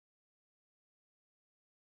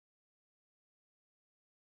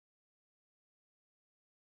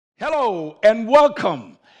Hello and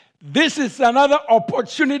welcome. This is another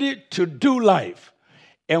opportunity to do life.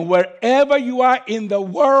 And wherever you are in the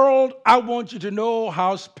world, I want you to know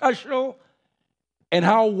how special and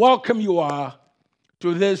how welcome you are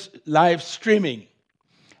to this live streaming.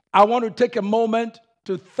 I want to take a moment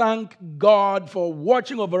to thank God for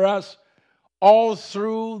watching over us all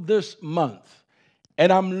through this month.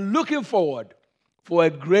 And I'm looking forward for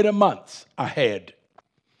a greater month ahead.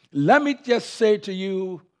 Let me just say to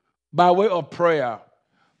you, by way of prayer,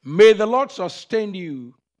 may the Lord sustain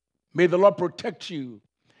you. May the Lord protect you.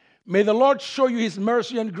 May the Lord show you his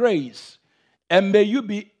mercy and grace. And may you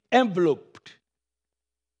be enveloped,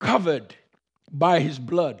 covered by his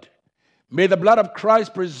blood. May the blood of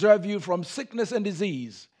Christ preserve you from sickness and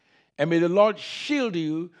disease. And may the Lord shield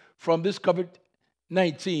you from this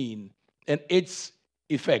COVID-19 and its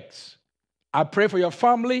effects. I pray for your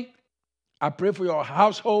family. I pray for your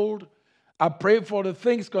household. I pray for the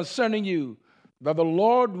things concerning you, that the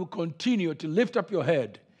Lord will continue to lift up your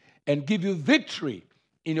head and give you victory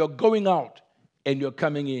in your going out and your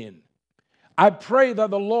coming in. I pray that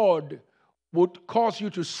the Lord would cause you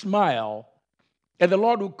to smile and the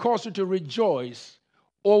Lord will cause you to rejoice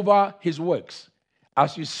over his works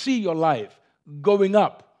as you see your life going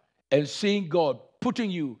up and seeing God putting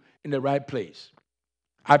you in the right place.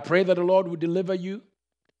 I pray that the Lord will deliver you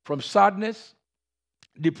from sadness,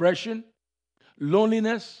 depression,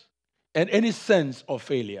 loneliness, and any sense of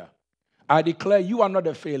failure. I declare you are not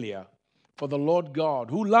a failure, for the Lord God,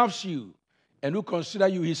 who loves you and who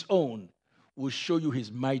considers you his own, will show you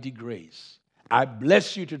his mighty grace. I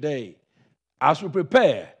bless you today as we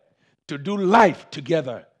prepare to do life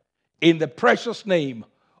together in the precious name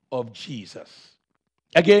of Jesus.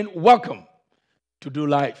 Again, welcome to Do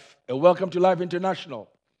Life, and welcome to Life International,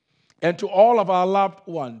 and to all of our loved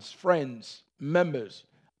ones, friends, members,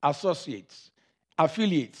 associates,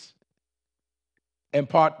 affiliates, and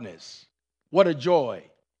partners. What a joy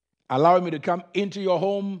allowing me to come into your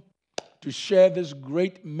home to share this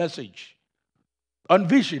great message on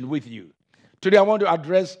vision with you. Today I want to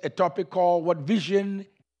address a topic called what vision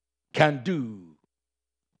can do.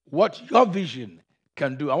 What your vision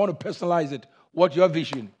can do. I want to personalize it, what your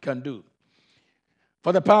vision can do.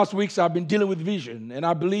 For the past weeks I've been dealing with vision, and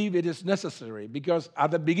I believe it is necessary because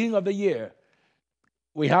at the beginning of the year,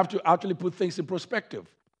 we have to actually put things in perspective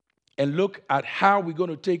and look at how we're going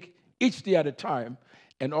to take each day at a time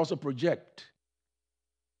and also project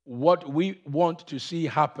what we want to see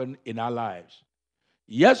happen in our lives.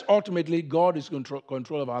 Yes, ultimately, God is in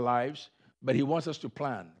control of our lives, but he wants us to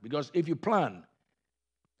plan. Because if you plan,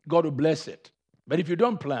 God will bless it. But if you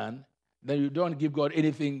don't plan, then you don't give God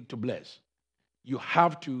anything to bless. You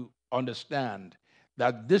have to understand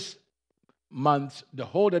that this month, the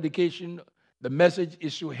whole dedication, the message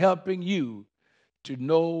is to helping you to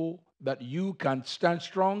know that you can stand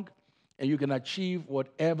strong and you can achieve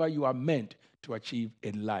whatever you are meant to achieve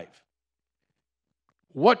in life.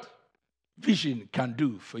 What vision can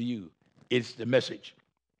do for you is the message.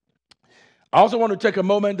 I also want to take a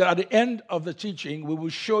moment that at the end of the teaching, we will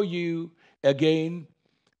show you again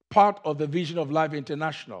part of the vision of Life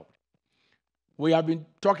International. We have been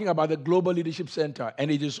talking about the Global Leadership Center,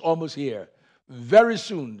 and it is almost here. Very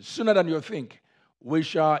soon, sooner than you think, we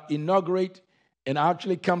shall inaugurate and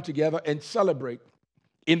actually come together and celebrate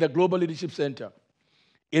in the Global Leadership Center.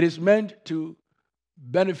 It is meant to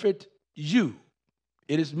benefit you.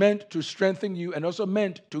 It is meant to strengthen you and also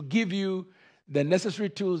meant to give you the necessary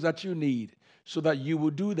tools that you need so that you will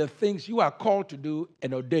do the things you are called to do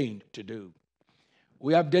and ordained to do.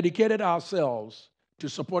 We have dedicated ourselves to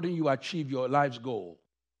supporting you achieve your life's goal,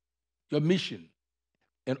 your mission,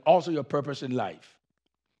 and also your purpose in life.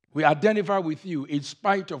 We identify with you in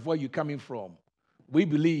spite of where you're coming from. We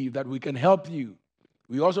believe that we can help you.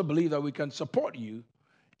 We also believe that we can support you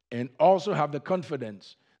and also have the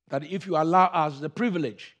confidence that if you allow us the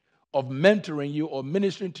privilege of mentoring you or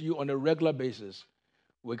ministering to you on a regular basis,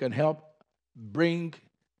 we can help bring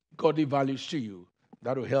godly values to you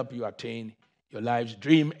that will help you attain your life's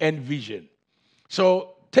dream and vision.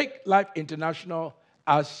 So take Life International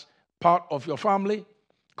as part of your family.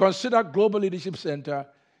 Consider Global Leadership Center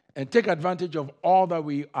and take advantage of all that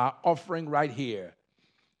we are offering right here.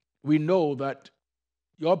 We know that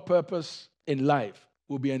your purpose in life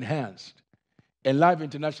will be enhanced, and Life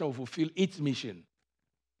International will fulfill its mission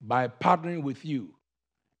by partnering with you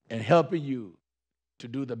and helping you to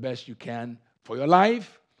do the best you can for your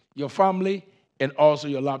life, your family, and also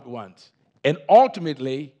your loved ones, and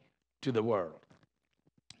ultimately to the world.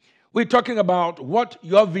 We're talking about what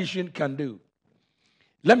your vision can do.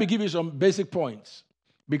 Let me give you some basic points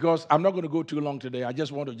because I'm not going to go too long today. I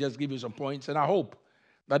just want to give you some points, and I hope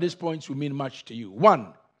that these points will mean much to you.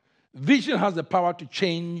 One, vision has the power to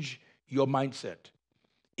change your mindset.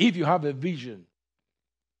 If you have a vision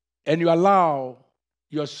and you allow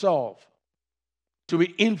yourself to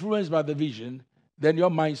be influenced by the vision, then your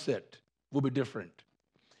mindset will be different.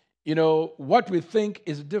 You know, what we think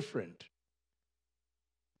is different,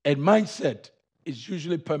 and mindset is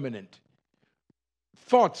usually permanent.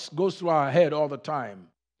 Thoughts goes through our head all the time,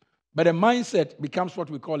 but a mindset becomes what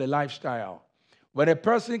we call a lifestyle. When a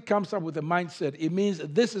person comes up with a mindset, it means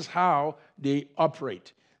this is how they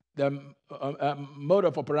operate. The mode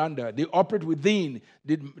of operandi, they operate within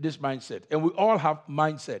this mindset. And we all have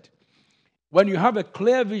mindset. When you have a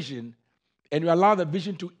clear vision and you allow the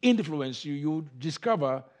vision to influence you, you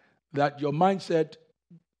discover that your mindset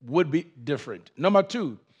would be different. Number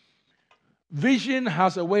two, vision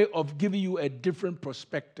has a way of giving you a different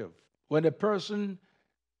perspective. When a person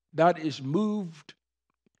that is moved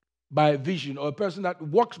by a vision, or a person that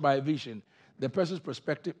walks by a vision, the person's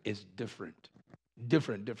perspective is different.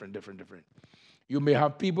 Different. You may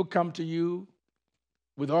have people come to you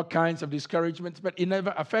with all kinds of discouragements, but it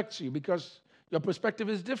never affects you because your perspective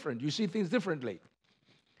is different. You see things differently.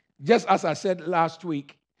 Just as I said last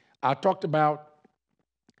week, I talked about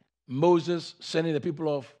Moses sending the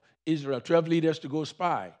people of Israel, 12 leaders, to go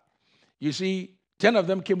spy. You see, 10 of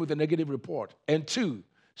them came with a negative report, and 2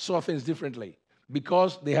 saw things differently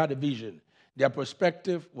because they had a vision. Their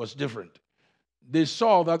perspective was different. They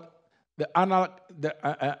saw that the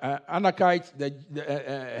Anakites, the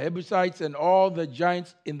Jebusites, and all the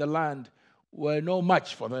giants in the land were no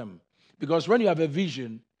match for them. Because when you have a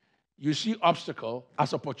vision, you see obstacle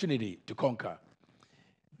as opportunity to conquer.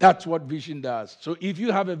 That's what vision does. So if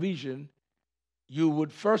you have a vision, you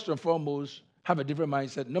would first and foremost have a different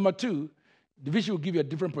mindset. Number 2, the vision will give you a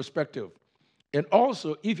different perspective. And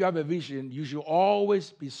also, if you have a vision, you should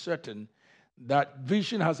always be certain that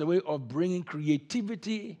vision has a way of bringing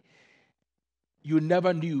creativity you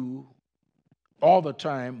never knew all the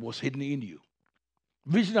time was hidden in you.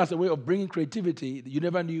 Vision has a way of bringing creativity that you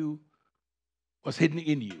never knew was hidden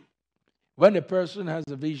in you. When a person has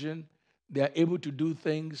a vision, they are able to do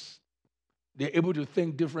things, they're able to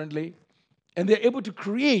think differently, and they're able to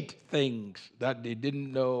create things that they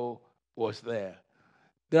didn't know was there.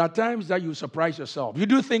 There are times that you surprise yourself. You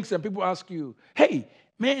do things and people ask you, hey,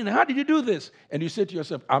 man, how did you do this? And you say to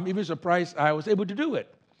yourself, I'm even surprised I was able to do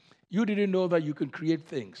it. You didn't know that you can create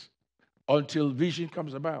things until vision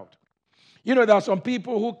comes about. You know, there are some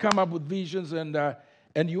people who come up with visions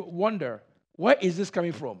and you wonder, where is this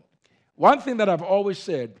coming from? One thing that I've always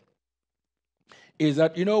said is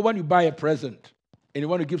that, you know, when you buy a present and you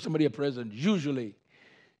want to give somebody a present, usually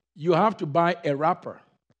you have to buy a wrapper.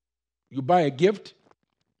 You buy a gift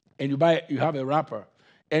and you have a wrapper.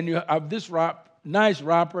 And you have this nice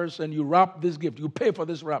wrappers, and you wrap this gift. You pay for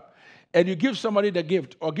this wrap. And you give somebody the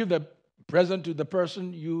gift or give the present to the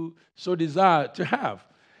person you so desire to have.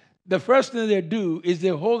 The first thing they do is they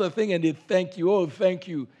hold the thing and they thank you. Oh, thank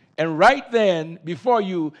you. And right then, before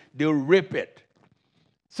you, they'll rip it.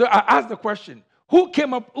 So I ask the question,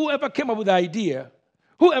 whoever came up with the idea,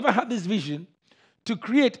 whoever had this vision to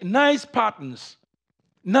create nice patterns,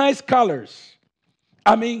 nice colors,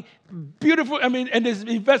 beautiful, and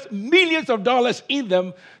they invest millions of dollars in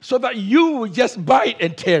them so that you will just buy it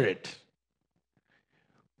and tear it.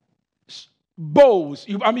 Bows,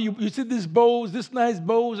 you see these bows, these nice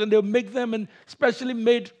bows, and they'll make them and specially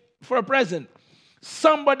made for a present.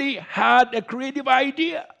 Somebody had a creative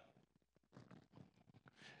idea.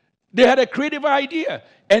 They had a creative idea,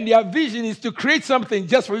 and their vision is to create something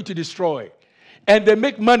just for you to destroy. And they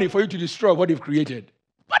make money for you to destroy what they've created.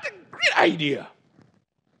 What a great idea.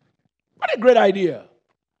 What a great idea.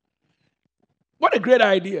 What a great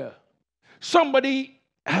idea. Somebody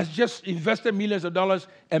has just invested millions of dollars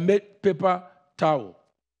and made paper towel.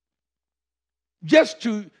 Just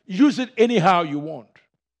to use it anyhow you want.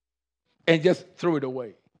 And just throw it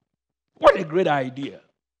away. What a great idea.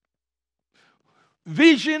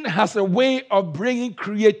 Vision has a way of bringing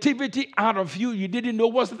creativity out of you didn't know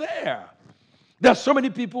was there. There are so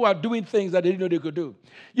many people who are doing things that they didn't know they could do.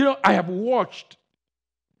 You know, I have watched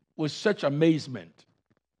with such amazement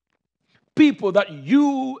people that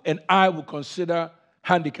you and I would consider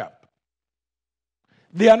handicapped.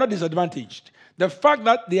 They are not disadvantaged. The fact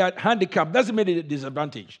that they are handicapped doesn't mean they're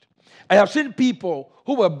disadvantaged. I have seen people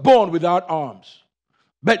who were born without arms,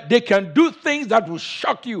 but they can do things that will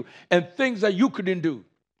shock you and things that you couldn't do.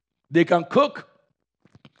 They can cook,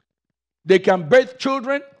 they can birth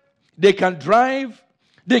children, they can drive,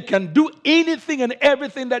 they can do anything and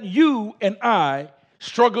everything that you and I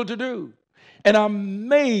struggle to do. And I'm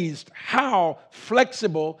amazed how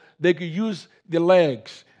flexible they could use the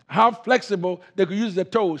legs, how flexible they could use the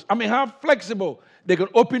toes. I mean, how flexible they could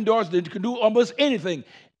open doors, they could do almost anything.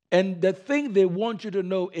 And the thing they want you to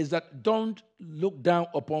know is that don't look down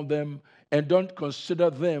upon them and don't consider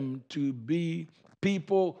them to be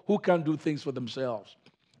people who can do things for themselves.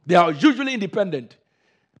 They are usually independent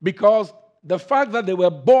because the fact that they were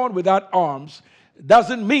born without arms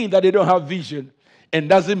doesn't mean that they don't have vision and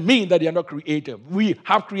doesn't mean that they are not creative. We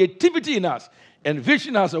have creativity in us, and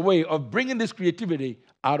vision has a way of bringing this creativity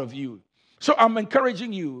out of you. So I'm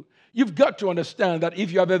encouraging you, you've got to understand that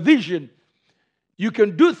if you have a vision, you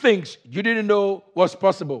can do things you didn't know was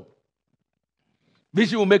possible.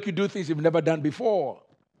 Vision will make you do things you've never done before.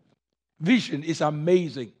 Vision is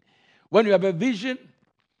amazing. When you have a vision,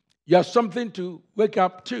 you have something to wake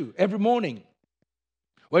up to every morning.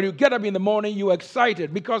 When you get up in the morning, you're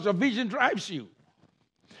excited because your vision drives you.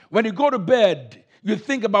 When you go to bed, you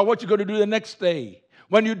think about what you're going to do the next day.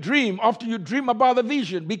 When you dream, often you dream about the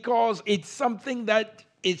vision because it's something that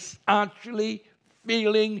is actually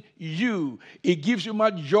feeling you. It gives you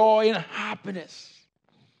much joy and happiness.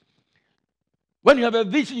 When you have a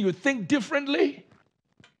vision, you think differently.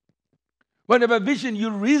 When you have a vision, you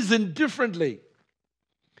reason differently.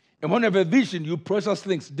 And when you have a vision, you process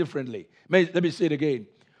things differently. Let me say it again.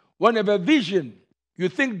 When you have a vision, you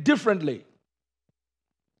think differently.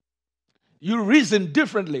 You reason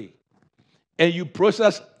differently. And you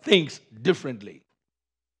process things differently.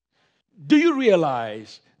 Do you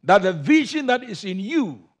realize that the vision that is in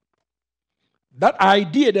you, that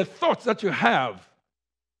idea, the thoughts that you have,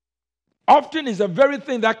 often is the very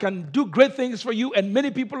thing that can do great things for you and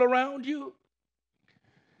many people around you?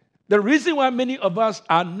 The reason why many of us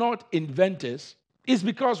are not inventors is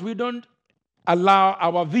because we don't allow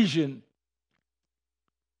our vision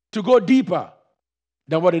to go deeper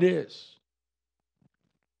than what it is.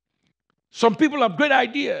 Some people have great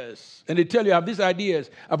ideas, and they tell you I have these ideas.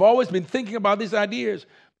 I've always been thinking about these ideas,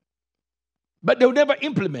 but they'll never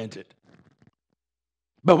implement it.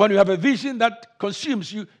 But when you have a vision that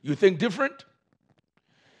consumes you, you think different,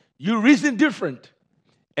 you reason different,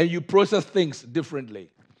 and you process things differently.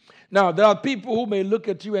 Now, there are people who may look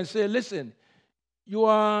at you and say, listen, you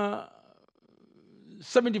are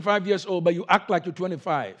 75 years old, but you act like you're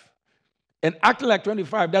 25. And acting like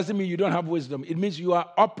 25 doesn't mean you don't have wisdom. It means you are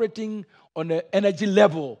operating on the energy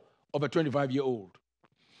level of a 25-year-old.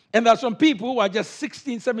 And there are some people who are just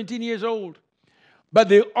 16, 17 years old, but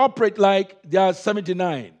they operate like they are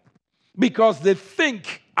 79 because they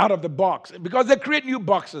think out of the box, because they create new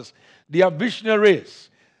boxes. They are visionaries.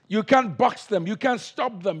 You can't box them. You can't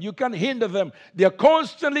stop them. You can't hinder them. They are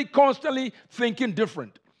constantly thinking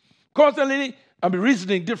different. Constantly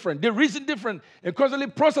reasoning different. They reason different and constantly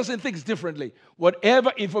processing things differently.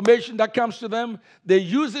 Whatever information that comes to them, they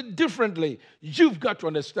use it differently. You've got to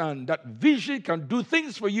understand that vision can do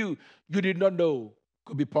things for you you did not know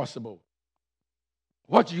could be possible.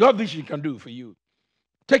 What your vision can do for you.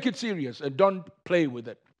 Take it serious and don't play with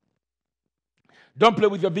it. Don't play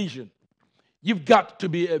with your vision. You've got to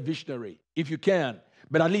be a visionary if you can,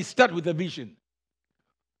 but at least start with a vision.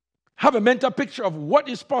 Have a mental picture of what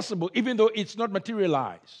is possible, even though it's not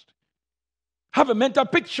materialized. Have a mental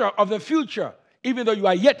picture of the future, even though you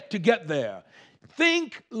are yet to get there.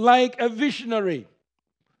 Think like a visionary.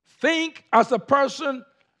 Think as a person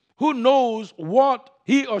who knows what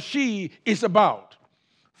he or she is about.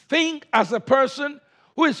 Think as a person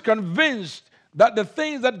who is convinced that the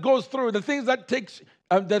things that goes through, the things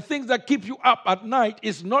that keep you up at night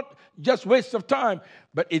is not just waste of time,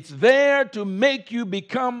 but it's there to make you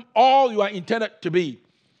become all you are intended to be.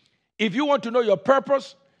 If you want to know your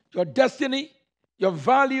purpose, your destiny, your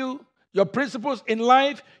value, your principles in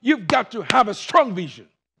life, you've got to have a strong vision.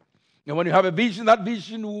 And when you have a vision, that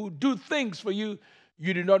vision will do things for you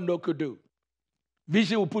you did not know could do.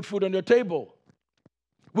 Vision will put food on your table.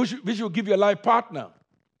 Vision will give you a life partner.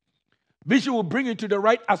 Vision will bring you to the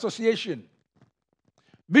right association.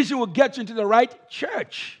 Vision will get you into the right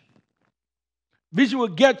church. Vision will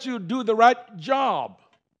get you to do the right job.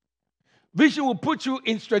 Vision will put you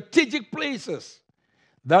in strategic places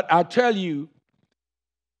that I tell you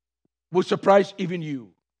will surprise even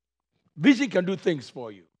you. Vision can do things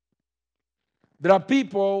for you. There are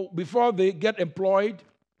people, before they get employed,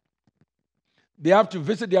 they have to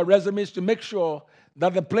visit their resumes to make sure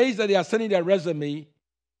that the place that they are sending their resume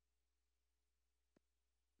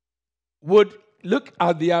would look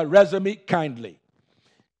at their resume kindly.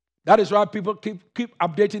 That is why people keep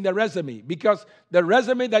updating their resume, because the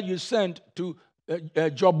resume that you sent to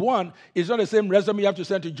job 1 is not the same resume you have to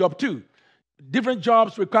send to job 2. Different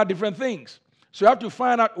jobs require different things. So you have to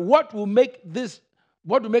find out what will make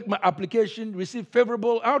my application receive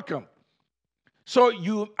favorable outcome. So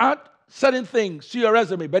you add certain things to your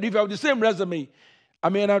resume. But if you have the same resume,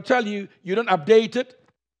 I'll tell you, you don't update it.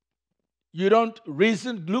 You don't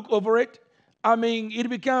look over it. It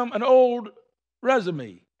become an old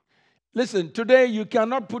resume. Listen, today you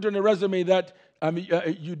cannot put on a resume that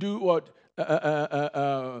you do what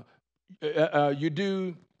you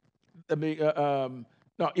do.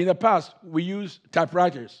 No, in the past we used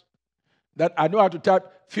typewriters. That I know how to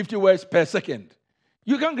type 50 words per second.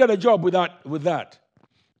 You can't get a job with that.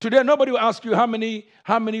 Today nobody will ask you how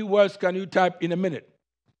many words can you type in a minute.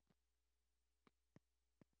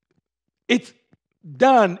 It's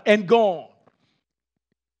done and gone.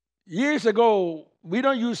 Years ago, we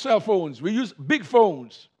don't use cell phones. We use big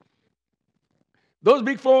phones. Those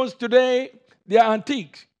big phones today, they are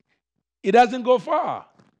antiques. It doesn't go far.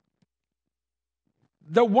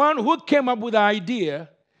 The one who came up with the idea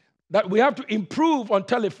that we have to improve on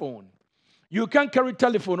telephone. You can't carry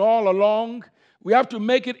telephone all along. We have to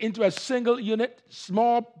make it into a single unit,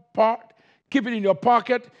 small part, keep it in your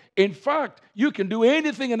pocket. In fact, you can do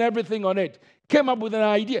anything and everything on it. Came up with an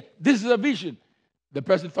idea. This is a vision. The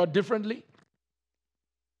person thought differently.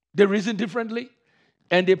 They reasoned differently.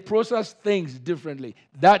 And they process things differently.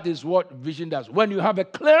 That is what vision does. When you have a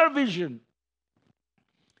clear vision,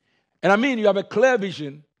 and you have a clear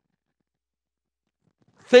vision,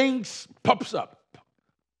 things pops up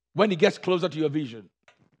when it gets closer to your vision.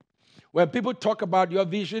 When people talk about your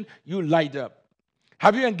vision, you light up.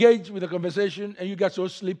 Have you engaged with a conversation and you get so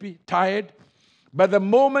sleepy, tired? But the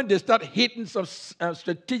moment they start hitting some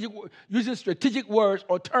using strategic words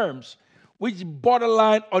or terms, which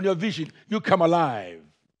borderline on your vision, you come alive.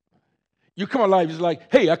 You come alive. It's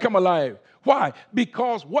like, hey, I come alive. Why?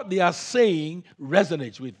 Because what they are saying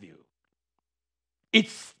resonates with you.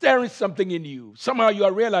 It's stirring something in you. Somehow you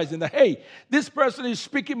are realizing that, hey, this person is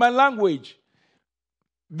speaking my language.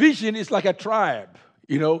 Vision is like a tribe,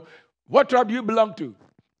 What tribe do you belong to?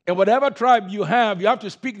 And whatever tribe you have to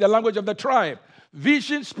speak the language of the tribe.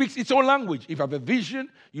 Vision speaks its own language. If you have a vision,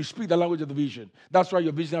 you speak the language of the vision. That's why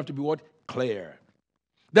your vision has to be what? Clear.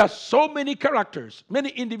 There are so many characters, many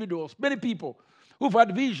individuals, many people who've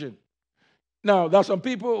had vision. Now, there are some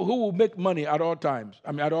people who will make money at all times,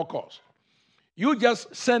 at all costs. You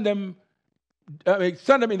just send them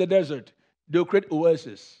in the desert. They'll create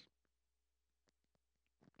oasis.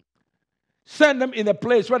 Send them in a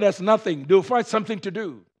place where there's nothing. They'll find something to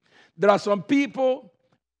do. There are some people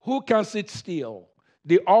who can't sit still.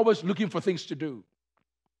 They're always looking for things to do.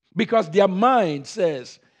 Because their mind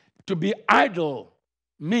says to be idle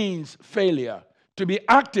means failure. To be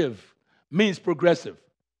active means progressive.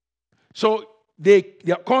 So they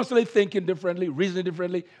are constantly thinking differently, reasoning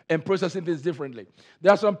differently, and processing things differently.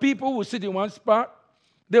 There are some people who sit in one spot.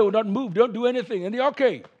 They will not move. They don't do anything. And they're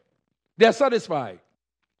okay. They're satisfied.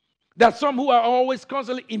 There are some who are always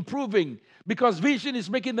constantly improving because vision is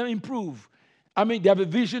making them improve. They have a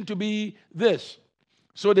vision to be this.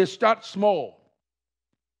 So they start small.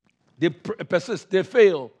 They persist. They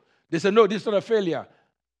fail. They say, no, this is not a failure.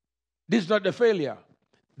 This is not a failure.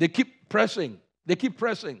 They keep pressing. They keep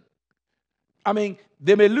pressing.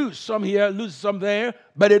 They may lose some here, lose some there,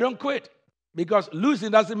 but they don't quit. Because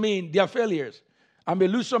losing doesn't mean they are failures. I may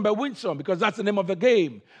lose some but win some because that's the name of the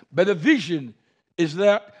game. But the vision is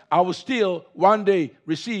that I will still one day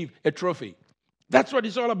receive a trophy. That's what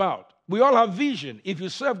it's all about. We all have vision. If you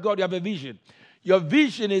serve God, you have a vision. Your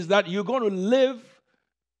vision is that you're going to live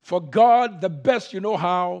for God the best you know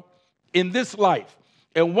how in this life.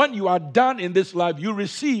 And when you are done in this life, you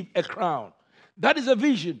receive a crown. That is a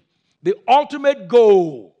vision. The ultimate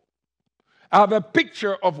goal. I have a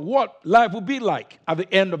picture of what life will be like at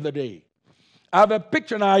the end of the day. I have a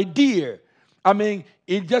picture, an idea.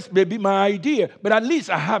 It just may be my idea, but at least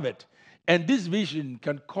I have it. And this vision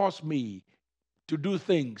can cause me to do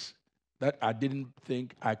things that I didn't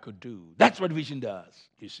think I could do. That's what vision does,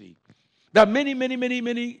 you see. There are many, many, many,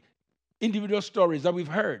 many individual stories that we've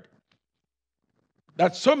heard.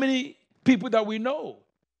 That's so many people that we know.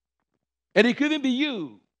 And it could even be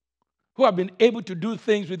you who have been able to do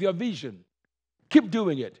things with your vision. Keep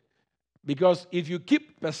doing it. Because if you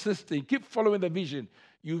keep persisting, keep following the vision,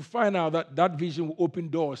 you find out that that vision will open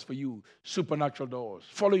doors for you, supernatural doors.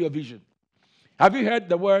 Follow your vision. Have you heard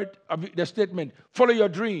the statement, follow your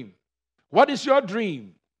dream? What is your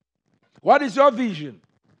dream? What is your vision?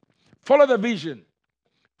 Follow the vision.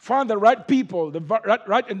 Find the right people, the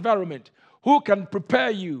right environment, who can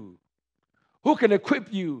prepare you, who can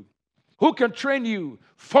equip you, who can train you.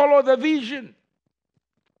 Follow the vision.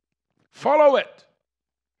 Follow it.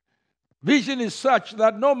 Vision is such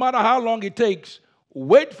that no matter how long it takes,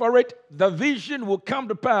 wait for it. The vision will come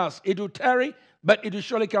to pass. It will tarry, but it will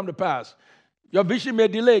surely come to pass. Your vision may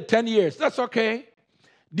delay 10 years. That's okay.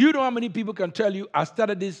 Do you know how many people can tell you, I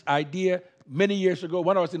started this idea many years ago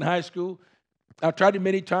when I was in high school. I tried it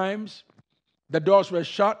many times. The doors were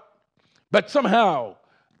shut. But somehow,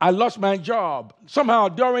 I lost my job. Somehow,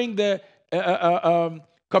 during the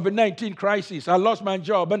COVID-19 crisis, I lost my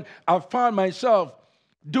job. And I found myself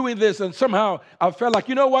doing this. And somehow, I felt like,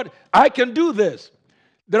 you know what? I can do this.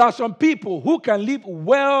 There are some people who can leave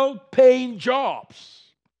well-paying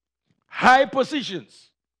jobs, high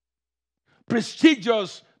positions,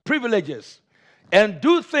 prestigious privileges, and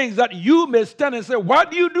do things that you may stand and say, why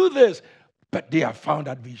do you do this? But they have found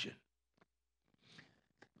that vision.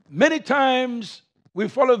 Many times we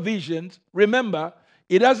follow visions. Remember,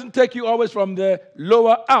 it doesn't take you always from the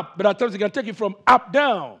lower up, but at times it can take you from up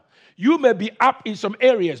down. You may be up in some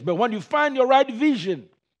areas, but when you find your right vision,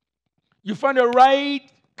 you find the right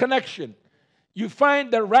connection, you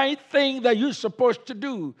find the right thing that you're supposed to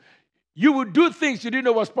do, you will do things you didn't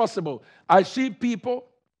know was possible. I see people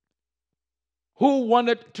who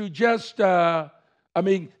wanted to just, they're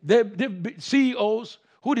CEOs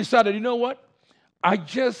who decided, you know what? I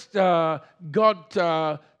just got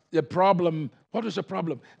the problem. What was the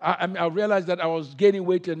problem? I realized that I was gaining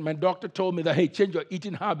weight, and my doctor told me that, hey, change your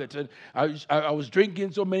eating habits. And I was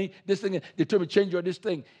drinking so many, this thing, they told me, change your this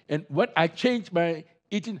thing. And when I changed my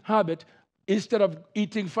eating habit, instead of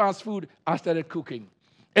eating fast food, I started cooking.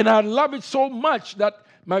 And I love it so much that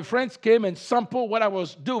my friends came and sampled what I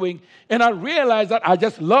was doing, and I realized that I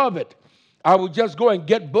just love it. I would just go and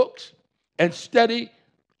get books and study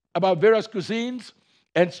about various cuisines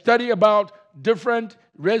and study about different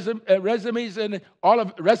recipes and all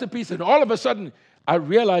of a sudden I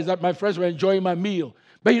realized that my friends were enjoying my meal.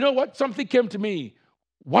 But you know what? Something came to me.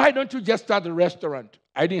 Why don't you just start a restaurant?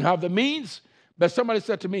 I didn't have the means, but somebody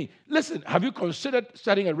said to me, listen, have you considered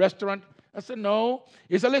starting a restaurant? I said, no.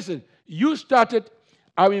 He said, listen, you started,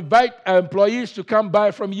 I'll invite our employees to come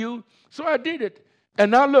buy from you. So I did it.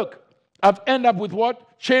 And now look, I've ended up with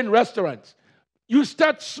what? Chain restaurants. You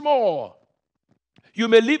start small. You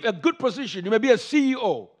may leave a good position. You may be a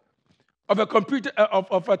CEO of a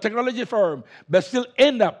of a technology firm, but still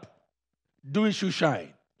end up doing shoe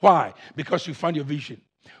shine. Why? Because you find your vision.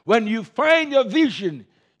 When you find your vision,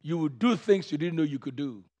 you will do things you didn't know you could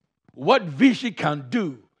do. What vision can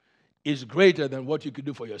do is greater than what you could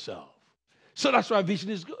do for yourself. So that's why vision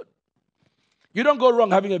is good. You don't go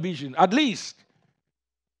wrong having a vision. At least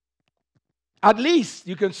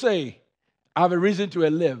you can say, I have a reason to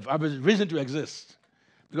live. I have a reason to exist.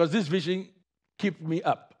 Because this vision keeps me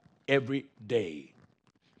up every day.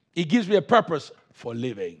 It gives me a purpose for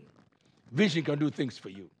living. Vision can do things for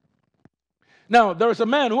you. Now, there was a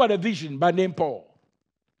man who had a vision by name Paul.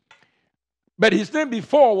 But his name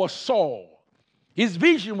before was Saul. His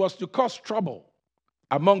vision was to cause trouble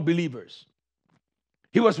among believers.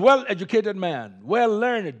 He was a well-educated man,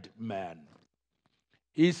 well-learned man.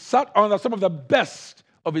 He sat under some of the best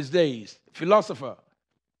of his days, philosopher.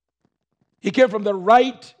 He came from the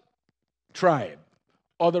right tribe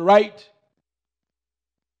or the right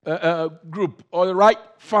group or the right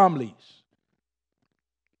families.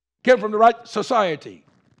 Came from the right society.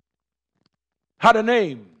 Had a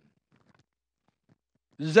name.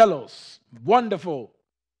 Zealous, wonderful,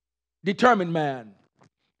 determined man,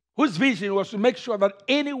 whose vision was to make sure that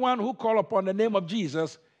anyone who called upon the name of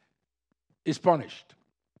Jesus is punished.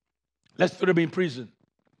 Let's throw him in prison.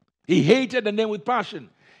 He hated the name with passion.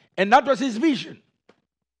 And that was his vision.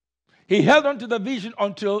 He held on to the vision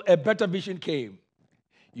until a better vision came.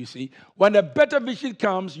 You see, when a better vision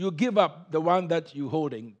comes, you give up the one that you're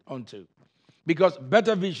holding onto. Because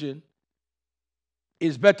better vision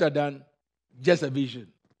is better than just a vision.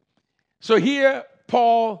 So here,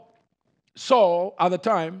 Saul, at the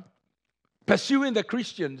time, pursuing the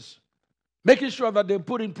Christians, making sure that they're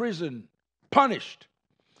put in prison, punished.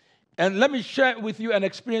 And let me share with you an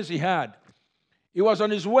experience he had. He was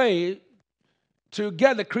on his way to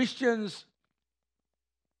get the Christians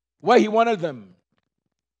where he wanted them.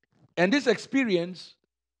 And this experience,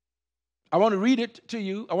 I want to read it to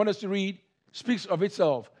you. I want us to read, speaks of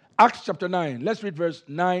itself. Acts chapter 9. Let's read verse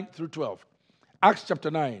 9 through 12. Acts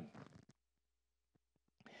chapter 9.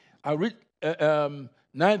 I'll read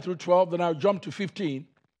 9 through 12, then I'll jump to 15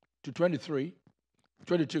 to 23,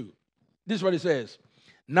 22. This is what it says.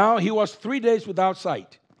 Now he was 3 days without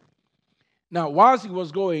sight. Now, whilst he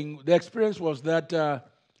was going, the experience was that the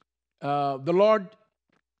Lord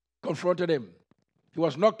confronted him. He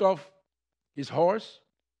was knocked off his horse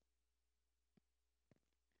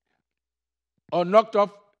or knocked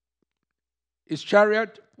off his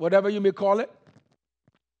chariot, whatever you may call it.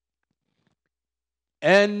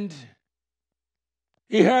 And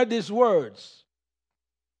he heard these words,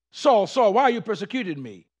 Saul, Saul, why are you persecuting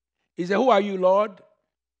me? He said, who are you, Lord?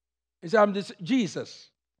 He said, I'm this Jesus.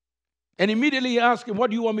 And immediately he asked him, what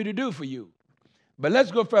do you want me to do for you? But let's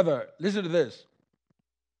go further. Listen to this.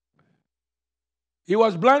 He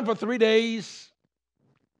was blind for 3 days.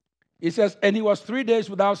 He says, and he was 3 days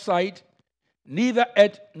without sight, neither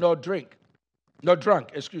ate nor drunk.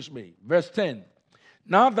 Verse 10.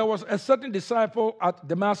 Now there was a certain disciple at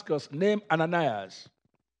Damascus named Ananias.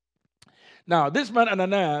 Now this man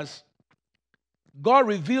Ananias, God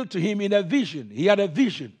revealed to him in a vision. He had a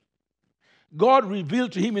vision. God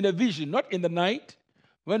revealed to him in a vision, not in the night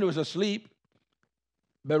when he was asleep,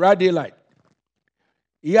 but right daylight.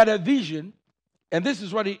 He had a vision, and this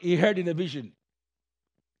is what he heard in a vision.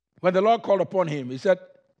 When the Lord called upon him, he said,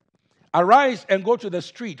 arise and go to the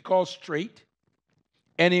street called Straight,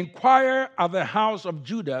 and inquire at the house of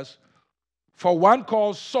Judas for one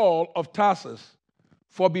called Saul of Tarsus,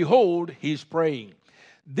 for behold, he is praying.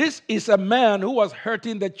 This is a man who was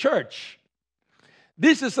hurting the church.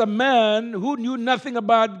 This is a man who knew nothing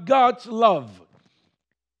about God's love.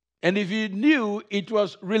 And if he knew, it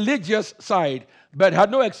was religious side, but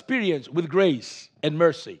had no experience with grace and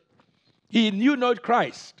mercy. He knew not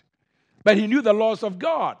Christ, but he knew the laws of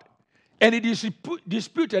God. And he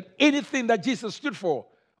disputed anything that Jesus stood for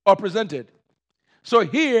or presented. So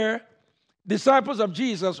here, disciples of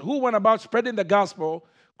Jesus who went about spreading the gospel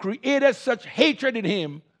created such hatred in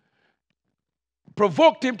him,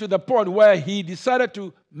 provoked him to the point where he decided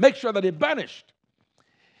to make sure that they banished.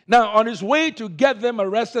 Now, on his way to get them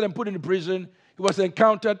arrested and put in prison, he was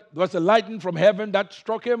encountered. There was a lightning from heaven that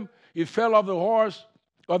struck him. He fell off the horse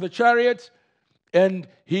or the chariot, and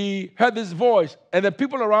he heard this voice. And the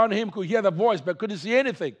people around him could hear the voice but couldn't see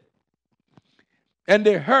anything. And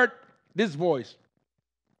they heard this voice,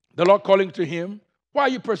 the Lord calling to him, why are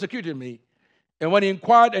you persecuting me? And when he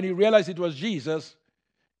inquired and he realized it was Jesus,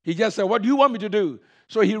 he just said, what do you want me to do?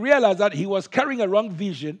 So he realized that he was carrying a wrong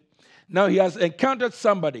vision. Now he has encountered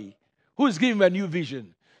somebody who is giving him a new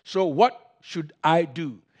vision. So what should I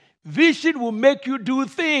do? Vision will make you do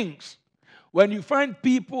things. When you find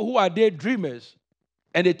people who are daydreamers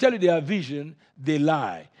and they tell you they have vision, they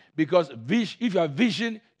lie. Because if you have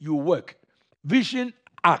vision, you work. Vision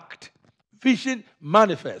act. Vision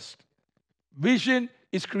manifest. Vision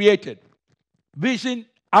is created. Vision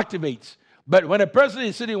activates. But when a person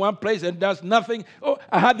is sitting in one place and does nothing, oh,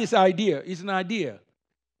 I had this idea. It's an idea.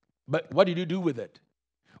 But what did you do with it?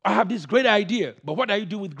 I have this great idea. But what do you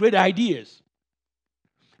do with great ideas?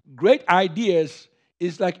 Great ideas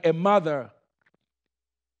is like a mother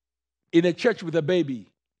in a church with a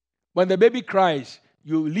baby. When the baby cries,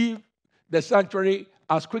 you leave the sanctuary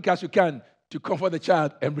as quick as you can to comfort the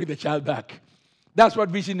child and bring the child back. That's what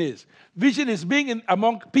vision is. Vision is being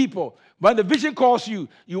among people. When the vision calls you,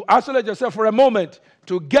 you isolate yourself for a moment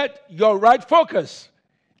to get your right focus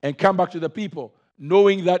and come back to the people,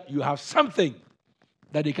 knowing that you have something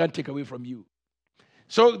that they can't take away from you.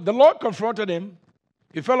 So the Lord confronted him.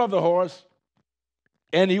 He fell off the horse,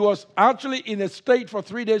 and he was actually in a state for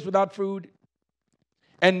 3 days without food.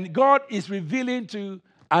 And God is revealing to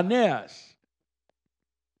Aeneas.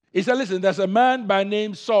 He said, listen, there's a man by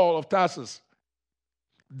name Saul of Tarsus.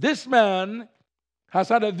 This man has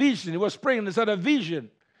had a vision. He was praying and he had a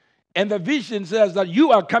vision. And the vision says that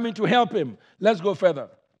you are coming to help him. Let's go further.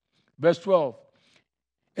 Verse 12.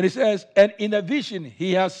 And it says, and in a vision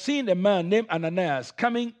he has seen a man named Ananias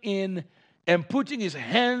coming in and putting his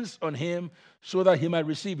hands on him so that he might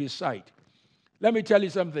receive his sight. Let me tell you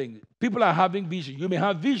something. People are having vision. You may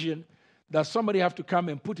have vision that somebody have to come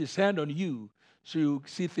and put his hand on you so you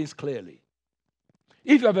see things clearly.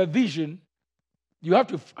 If you have a vision, you have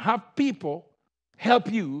to have people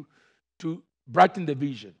help you to brighten the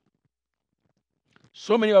vision.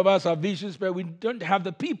 So many of us have visions, but we don't have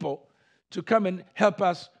the people to come and help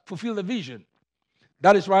us fulfill the vision.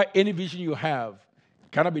 That is why any vision you have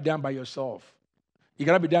cannot be done by yourself. It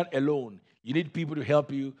cannot be done alone. You need people to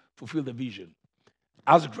help you fulfill the vision.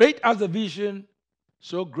 As great as the vision,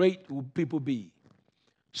 so great will people be.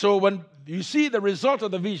 So when you see the result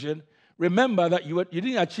of the vision, remember that you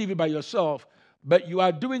didn't achieve it by yourself, but you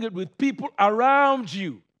are doing it with people around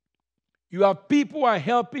you. You have people who are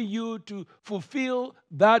helping you to fulfill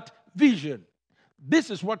that vision. This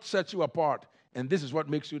is what sets you apart, and this is what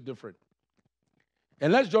makes you different.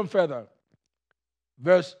 And let's jump further.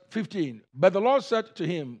 Verse 15. But the Lord said to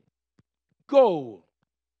him, go,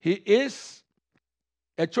 he is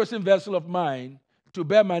a chosen vessel of mine to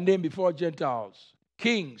bear my name before Gentiles,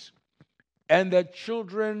 kings, and the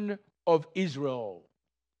children of Israel.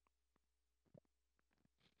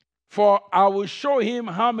 For I will show him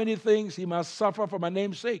how many things he must suffer for my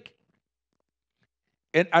name's sake.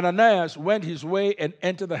 And Ananias went his way and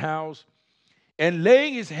entered the house, and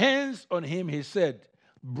laying his hands on him, he said,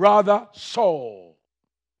 Brother Saul,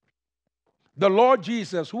 the Lord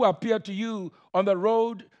Jesus, who appeared to you on the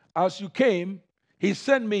road as you came, he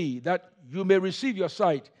sent me that you may receive your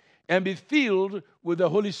sight and be filled with the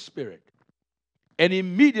Holy Spirit. And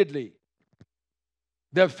immediately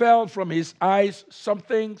there fell from his eyes some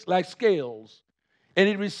things like scales, and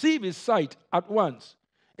he received his sight at once,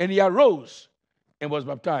 and he arose and was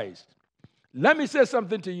baptized. Let me say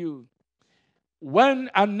something to you. When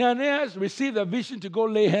Ananias received a vision to go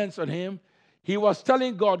lay hands on him, he was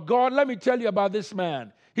telling God, God, let me tell you about this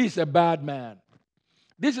man. He's a bad man.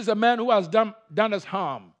 This is a man who has done us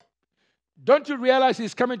harm. Don't you realize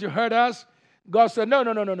he's coming to hurt us? God said, no.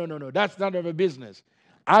 That's none of your business.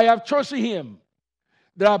 I have chosen him.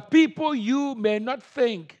 There are people you may not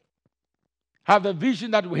think have a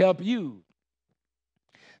vision that will help you.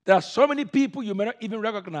 There are so many people you may not even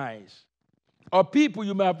recognize, or people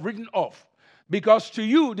you may have written off, because to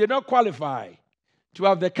you, they don't qualify to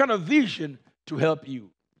have the kind of vision to help you.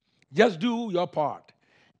 Just do your part,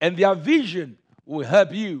 and their vision will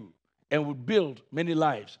help you and will build many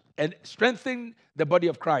lives and strengthen the body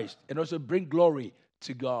of Christ and also bring glory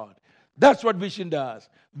to God. That's what vision does.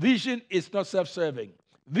 Vision is not self-serving.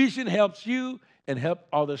 Vision helps you and help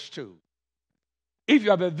others too. If you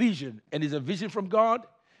have a vision and it's a vision from God,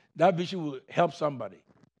 that vision will help somebody.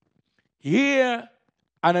 Here,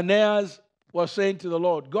 Ananias was saying to the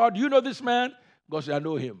Lord, God, you know this man? God said, I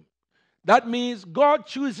know him. That means God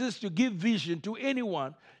chooses to give vision to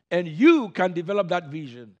anyone, and you can develop that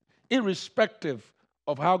vision irrespective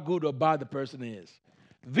of how good or bad the person is.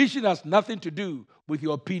 Vision has nothing to do with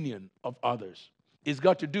your opinion of others. It's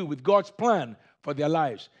got to do with God's plan for their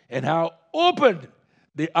lives and how open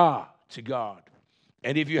they are to God.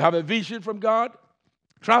 And if you have a vision from God,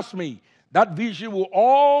 trust me, that vision will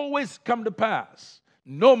always come to pass,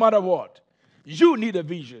 no matter what. You need a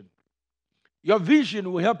vision. Your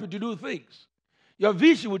vision will help you to do things. Your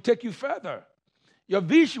vision will take you further. Your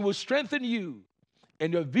vision will strengthen you,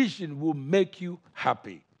 and your vision will make you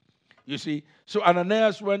happy. You see, so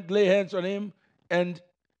Ananias went, lay hands on him, and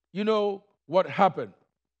you know what happened?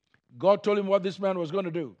 God told him what this man was going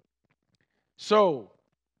to do. So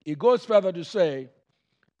he goes further to say,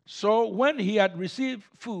 so when he had received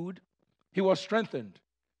food, he was strengthened.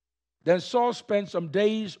 Then Saul spent some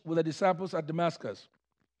days with the disciples at Damascus,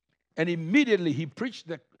 and immediately he preached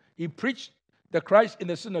the Christ in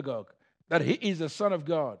the synagogue, that he is the Son of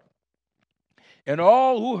God. And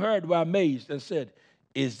all who heard were amazed and said,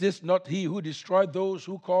 is this not he who destroyed those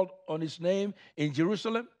who called on his name in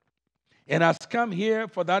Jerusalem, and has come here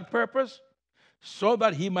for that purpose, so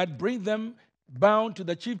that he might bring them bound to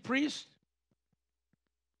the chief priest?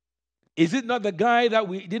 Is it not the guy that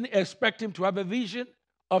we didn't expect him to have a vision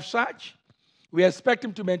of such? We expect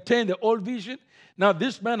him to maintain the old vision. Now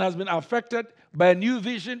this man has been affected by a new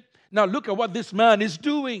vision. Now look at what this man is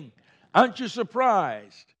doing. Aren't you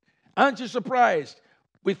surprised? Aren't you surprised?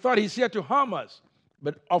 We thought he's here to harm us.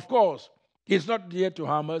 But of course, he's not here to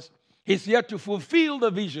harm us. He's here to fulfill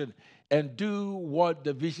the vision and do what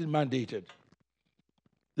the vision mandated.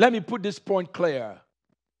 Let me put this point clear.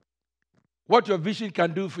 What your vision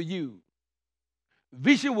can do for you.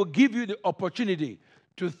 Vision will give you the opportunity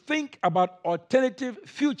to think about alternative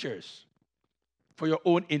futures for your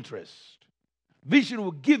own interest. Vision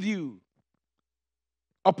will give you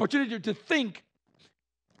opportunity to think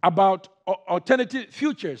about alternative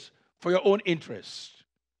futures for your own interest.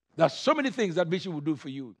 There's so many things that vision will do for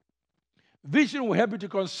you. Vision will help you to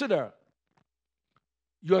consider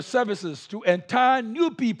your services to entire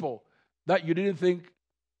new people that you didn't think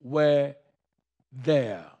were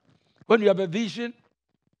there. When you have a vision,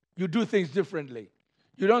 you do things differently.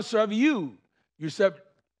 You don't serve you serve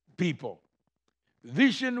people.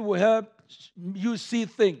 Vision will help you see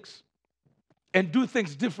things and do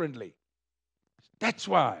things differently. That's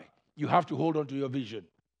why you have to hold on to your vision.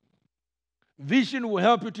 Vision will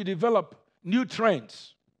help you to develop new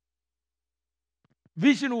trends.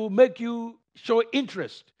 Vision will make you show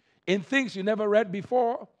interest in things you never read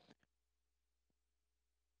before,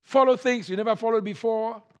 follow things you never followed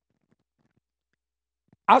before,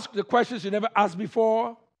 ask the questions you never asked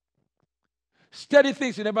before, study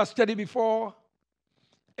things you never studied before,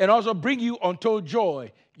 and also bring you untold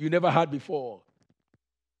joy you never had before.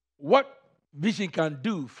 What vision can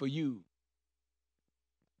do for you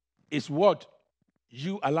is what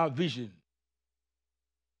you allow vision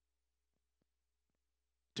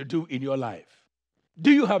to do in your life.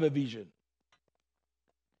 Do you have a vision?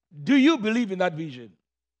 Do you believe in that vision?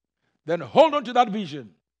 Then hold on to that vision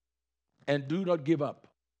and do not give up.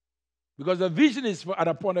 Because the vision is for at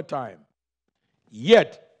a point of time.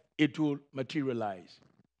 Yet, it will materialize.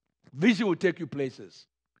 Vision will take you places.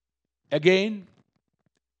 Again,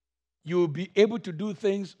 you will be able to do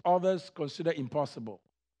things others consider impossible.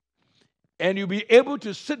 And you'll be able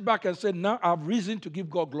to sit back and say, now I've reason to give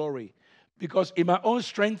God glory. Because in my own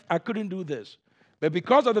strength, I couldn't do this. But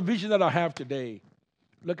because of the vision that I have today,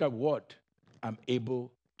 look at what I'm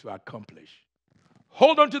able to accomplish.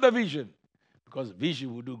 Hold on to the vision, because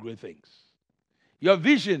vision will do great things. Your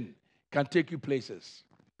vision can take you places.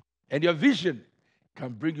 And your vision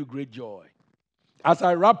can bring you great joy. As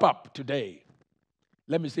I wrap up today,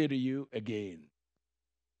 let me say to you again,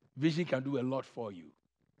 vision can do a lot for you.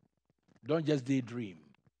 Don't just daydream.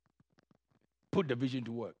 Put the vision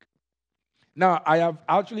to work. Now, I have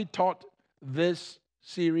actually taught this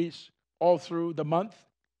series all through the month.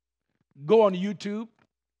 Go on YouTube.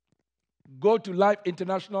 Go to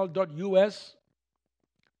lifeinternational.us.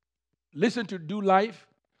 Listen to Do Life.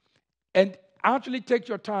 And actually take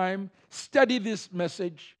your time, study this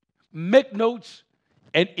message, make notes,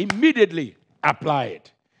 and immediately apply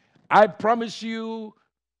it. I promise you,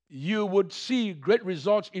 you would see great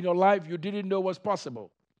results in your life you didn't know was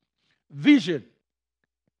possible. Vision,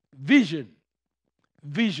 vision,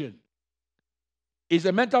 vision is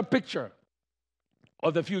a mental picture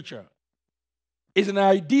of the future. It's an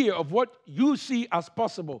idea of what you see as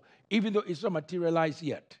possible, even though it's not materialized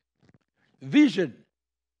yet. Vision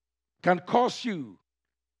can cause you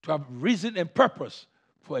to have reason and purpose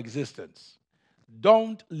for existence.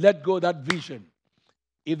 Don't let go of that vision.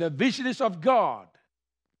 If the vision is of God,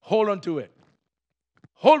 hold on to it.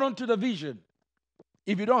 Hold on to the vision.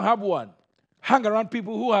 If you don't have one, hang around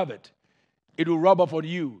people who have it. It will rub off on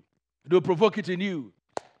you. It will provoke it in you.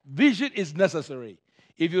 Vision is necessary.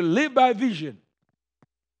 If you live by vision,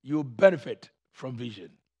 you will benefit from vision.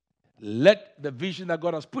 Let the vision that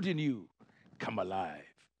God has put in you come alive.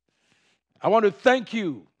 I want to thank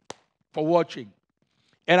you for watching.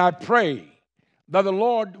 And I pray that the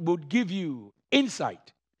Lord would give you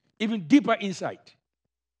insight, even deeper insight,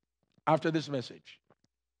 after this message.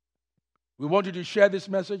 We want you to share this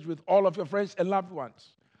message with all of your friends and loved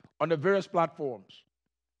ones on the various platforms.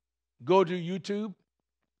 Go to YouTube.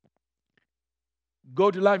 Go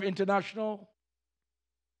to Life International.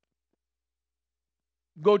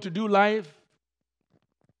 Go to Do Life.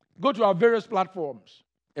 Go to our various platforms.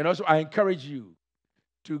 And also, I encourage you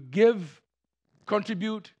to give,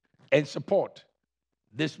 contribute, and support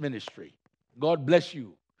this ministry. God bless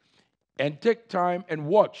you. And take time and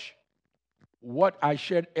watch what I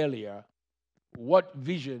shared earlier, what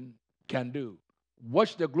vision can do.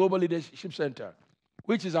 Watch the Global Leadership Center,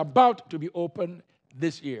 which is about to be open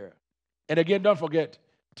this year. And again, don't forget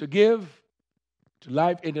to give to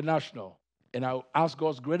Life International. And I'll ask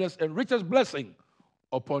God's greatest and richest blessing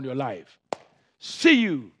upon your life. See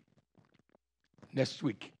you next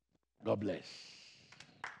week. God bless.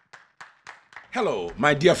 Hello,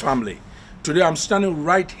 my dear family. Today I'm standing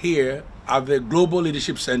right here at the Global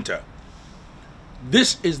Leadership Center.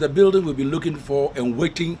 This is the building we've been looking for and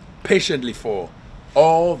waiting patiently for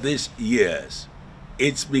all these years.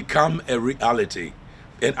 It's become a reality.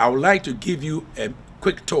 And I would like to give you a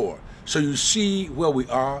quick tour so you see where we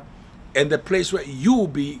are and the place where you will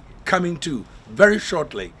be coming to very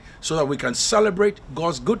shortly, so that we can celebrate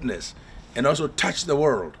God's goodness and also touch the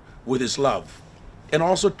world with His love, and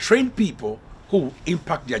also train people who will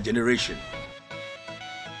impact their generation.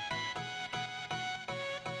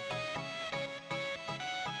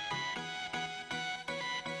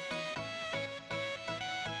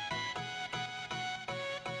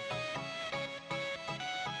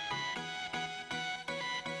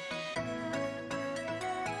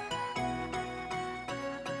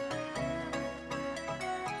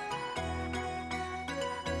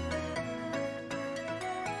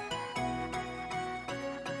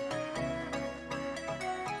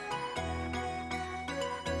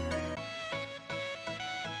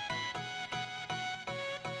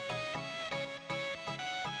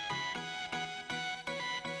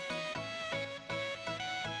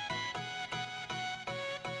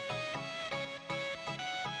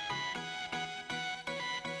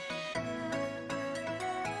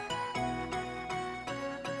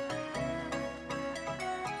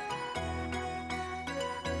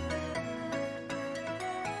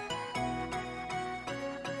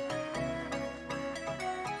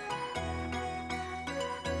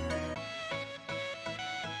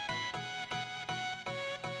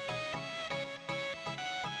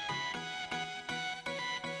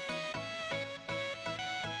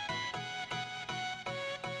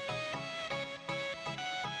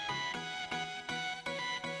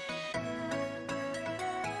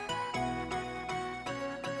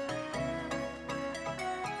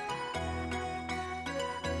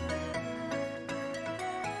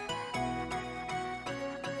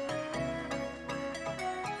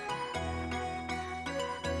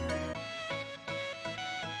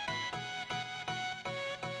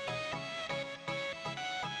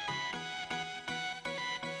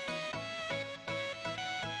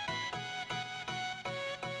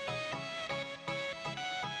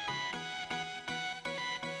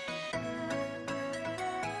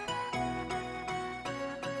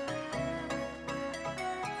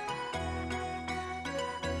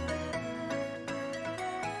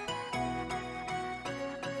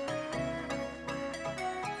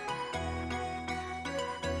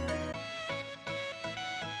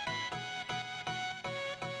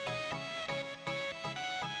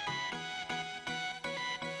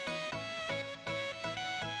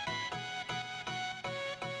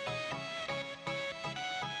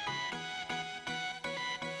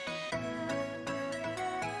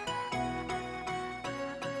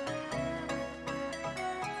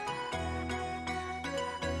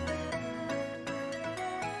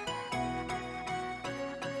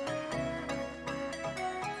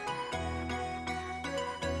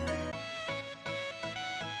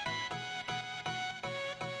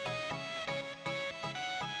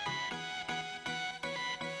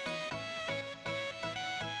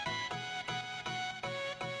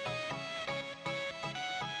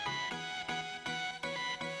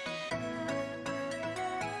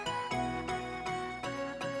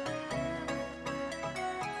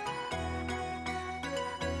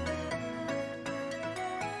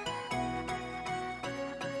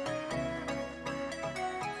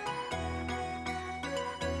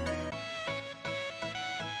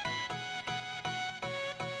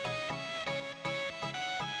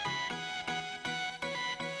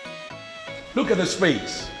 Look at the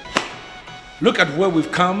space. Look at where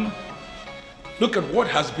we've come. Look at what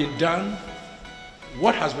has been done,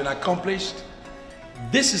 what has been accomplished.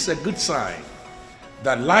 This is a good sign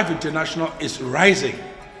that Life International is rising.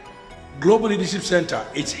 Global Leadership Center,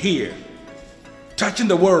 it's here. Touching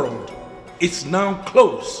the world, it's now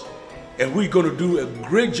close. And we're going to do a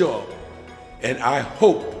great job. And I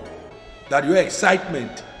hope that your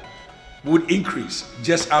excitement would increase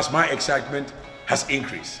just as my excitement has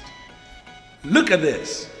increased. Look at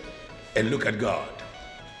this and look at God.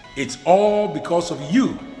 It's all because of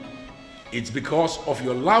you. It's because of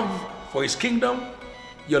your love for His kingdom,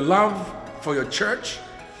 your love for your church,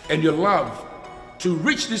 and your love to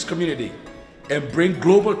reach this community and bring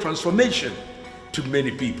global transformation to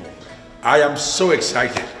many people. I am so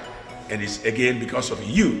excited, and it's again because of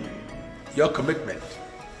you, your commitment,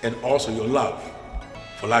 and also your love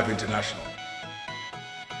for Life International.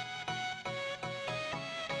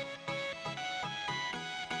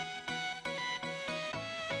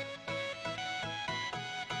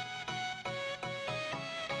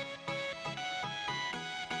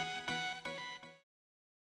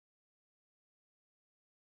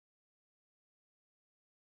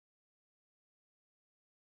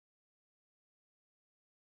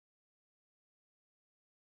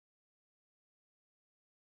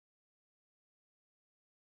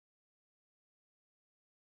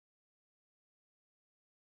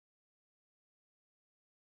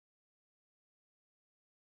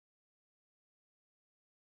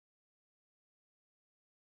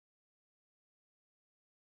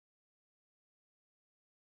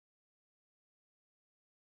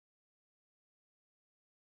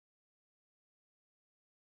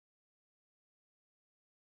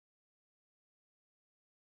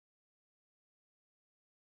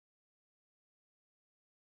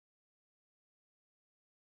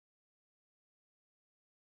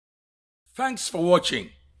 Thanks for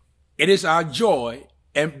watching. It is our joy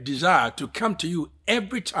and desire to come to you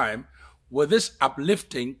every time with these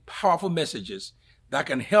uplifting, powerful messages that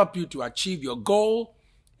can help you to achieve your goal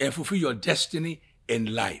and fulfill your destiny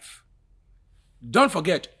in life. Don't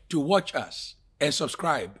forget to watch us and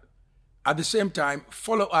subscribe. At the same time,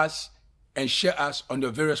 follow us and share us on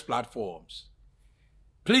your various platforms.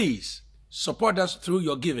 Please support us through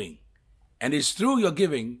your giving. And it's through your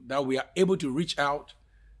giving that we are able to reach out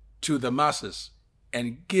to the masses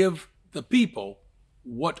and give the people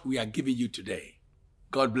what we are giving you today.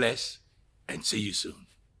 God bless and see you soon.